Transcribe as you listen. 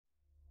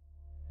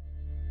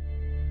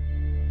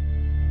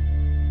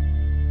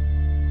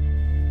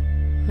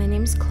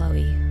name's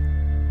Chloe.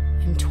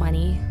 I'm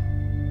 20.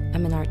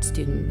 I'm an art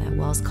student at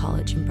Wells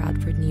College in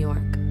Bradford, New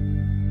York.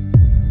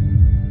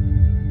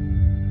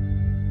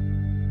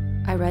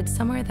 I read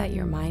somewhere that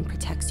your mind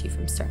protects you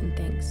from certain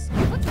things.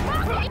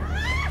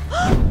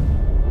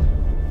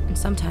 And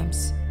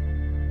sometimes,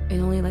 it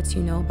only lets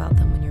you know about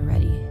them when you're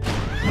ready.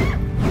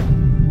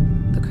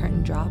 The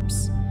curtain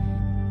drops,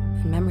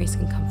 and memories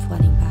can come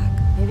flooding back.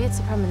 Maybe it's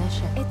a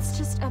premonition. It's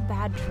just a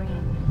bad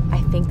dream.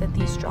 I think that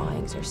these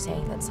drawings are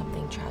saying that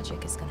something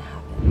tragic is gonna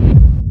happen.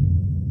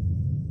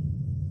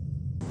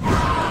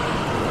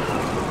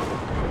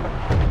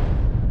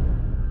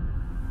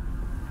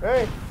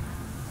 Hey,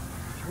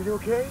 are you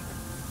okay?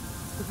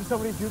 Did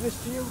somebody do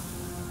this to you?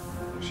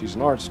 She's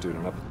an art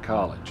student up at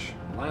college.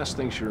 The last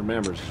thing she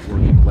remembers is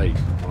working late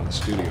in one of the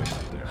studios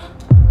out there.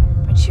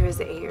 When she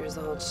was 8 years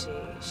old, she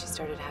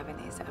started having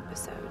these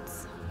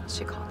episodes.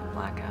 She called them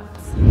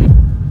blackouts.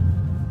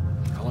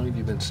 How long have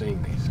you been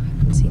seeing these?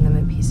 I've been seeing them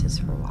in pieces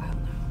for a while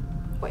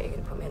now. What, you're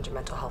gonna put me under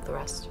mental health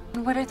arrest?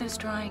 What do those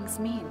drawings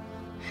mean?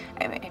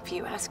 I mean, if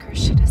you ask her,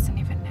 she doesn't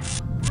even know.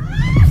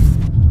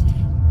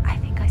 I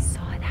think I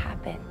saw it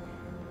happen.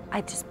 I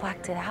just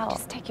blacked it out.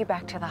 Just take you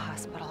back to the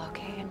hospital,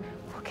 okay? And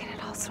we'll get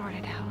it all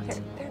sorted out.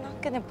 They're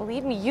not gonna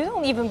believe me. You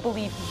don't even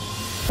believe me.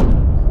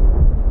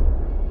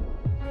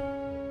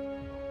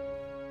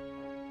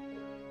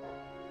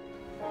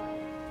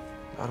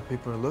 A lot of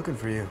people are looking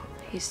for you.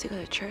 I used to go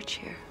to church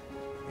here.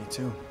 Me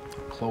too.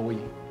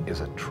 Chloe is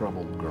a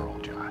troubled girl,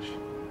 Josh.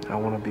 I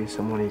want to be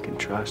someone you can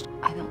trust.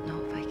 I don't know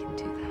if I can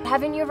do that.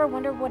 Haven't you ever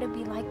wondered what it'd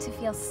be like to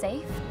feel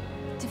safe?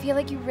 To feel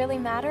like you really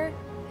matter?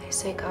 They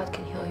say God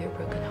can heal your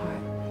broken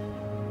heart,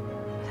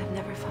 but I've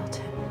never felt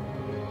him.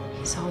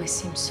 He's always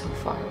seemed so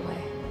far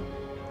away.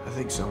 I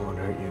think someone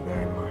hurt you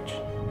very much.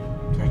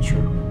 Is that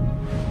true?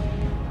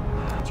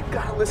 You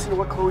gotta listen to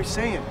what Chloe's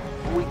saying.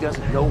 Chloe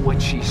doesn't know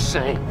what she's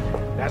saying.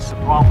 That's the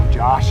problem,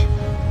 Josh.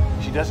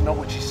 She doesn't know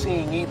what she's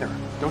seeing either.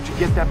 Don't you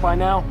get that by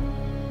now?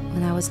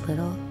 When I was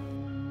little,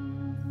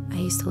 I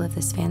used to live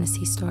this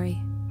fantasy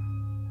story.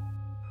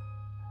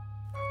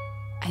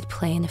 I'd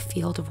play in a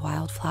field of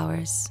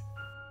wildflowers,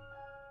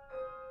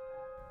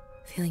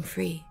 feeling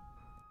free,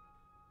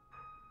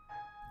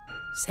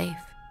 safe,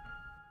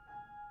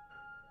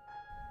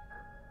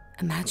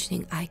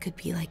 imagining I could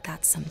be like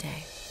that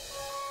someday.